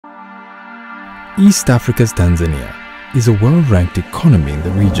East Africa's Tanzania is a well-ranked economy in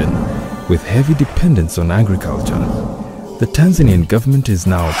the region with heavy dependence on agriculture. The Tanzanian government is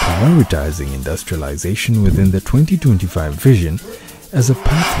now prioritizing industrialization within the 2025 vision as a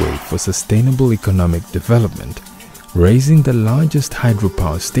pathway for sustainable economic development, raising the largest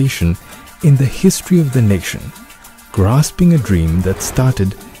hydropower station in the history of the nation, grasping a dream that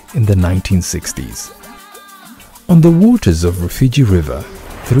started in the 1960s. On the waters of Rufiji River,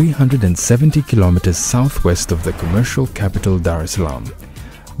 370 kilometers southwest of the commercial capital Dar es Salaam,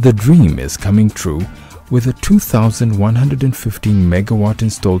 the dream is coming true with a 2,115 megawatt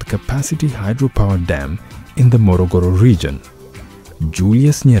installed capacity hydropower dam in the Morogoro region,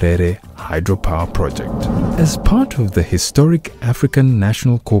 Julius Nyerere Hydropower Project. As part of the historic African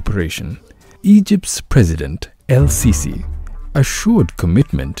National Corporation, Egypt's President El-Sisi assured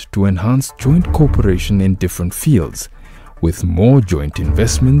commitment to enhance joint cooperation in different fields, with more joint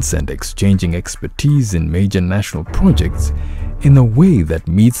investments and exchanging expertise in major national projects in a way that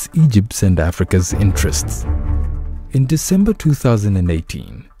meets Egypt's and Africa's interests. In December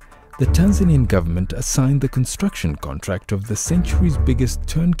 2018, the Tanzanian government assigned the construction contract of the century's biggest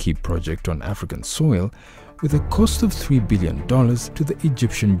turnkey project on African soil with a cost of $3 billion to the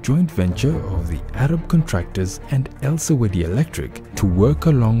Egyptian joint venture of the Arab contractors and Elsewedy Electric to work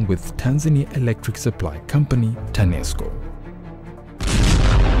along with Tanzania electric supply company TANESCO.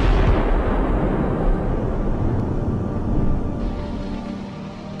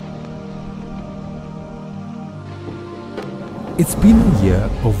 It's been a year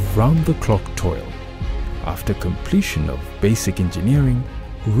of round-the-clock toil. After completion of basic engineering,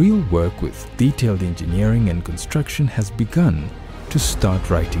 real work with detailed engineering and construction has begun to start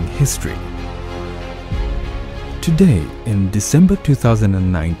writing history. Today, in December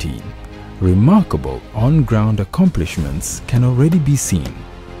 2019, remarkable on-ground accomplishments can already be seen,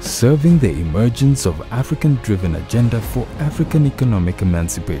 serving the emergence of African-driven agenda for African economic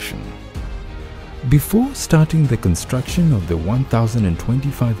emancipation. Before starting the construction of the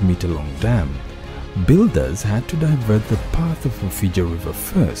 1,025-meter-long dam, builders had to divert the path of Rufiji River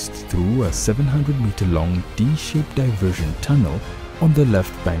first through a 700-meter-long D-shaped diversion tunnel on the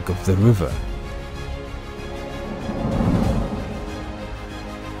left bank of the river.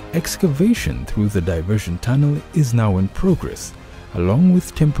 Excavation through the diversion tunnel is now in progress, along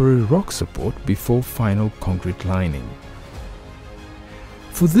with temporary rock support before final concrete lining.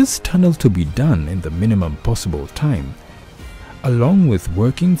 For this tunnel to be done in the minimum possible time, along with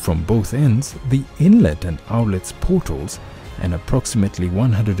working from both ends, the inlet and outlets portals, an approximately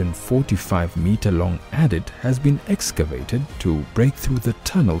 145-meter-long adit has been excavated to break through the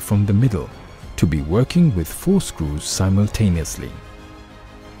tunnel from the middle, to be working with 4 screws simultaneously.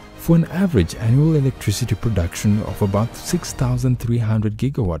 For an average annual electricity production of about 6,300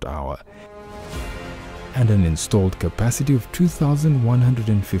 gigawatt-hour and an installed capacity of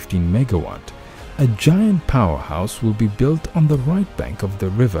 2,115 megawatt, a giant powerhouse will be built on the right bank of the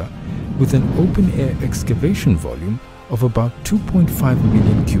river with an open-air excavation volume of about 2.5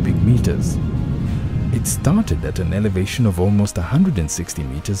 million cubic meters. It started at an elevation of almost 160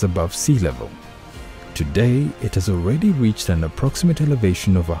 meters above sea level. Today, it has already reached an approximate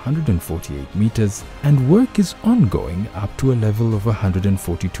elevation of 148 meters and work is ongoing up to a level of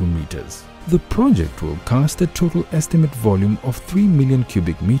 142 meters. The project will cast a total estimate volume of 3 million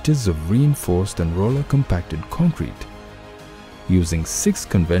cubic meters of reinforced and roller compacted concrete, using 6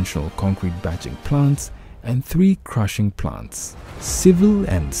 conventional concrete batching plants and 3 crushing plants. Civil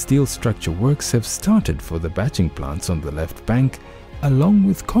and steel structure works have started for the batching plants on the left bank, along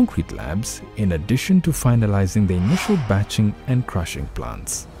with concrete labs, in addition to finalizing the initial batching and crushing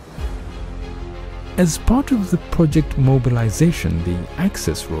plants. As part of the project mobilization, the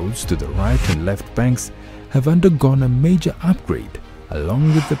access roads to the right and left banks have undergone a major upgrade,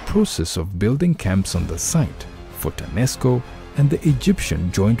 along with the process of building camps on the site for TANESCO and the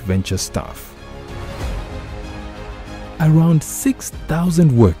Egyptian joint venture staff. Around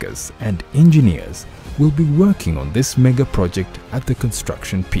 6,000 workers and engineers will be working on this mega project at the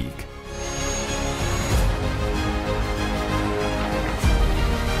construction peak.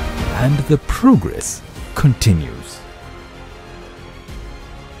 And the progress continues.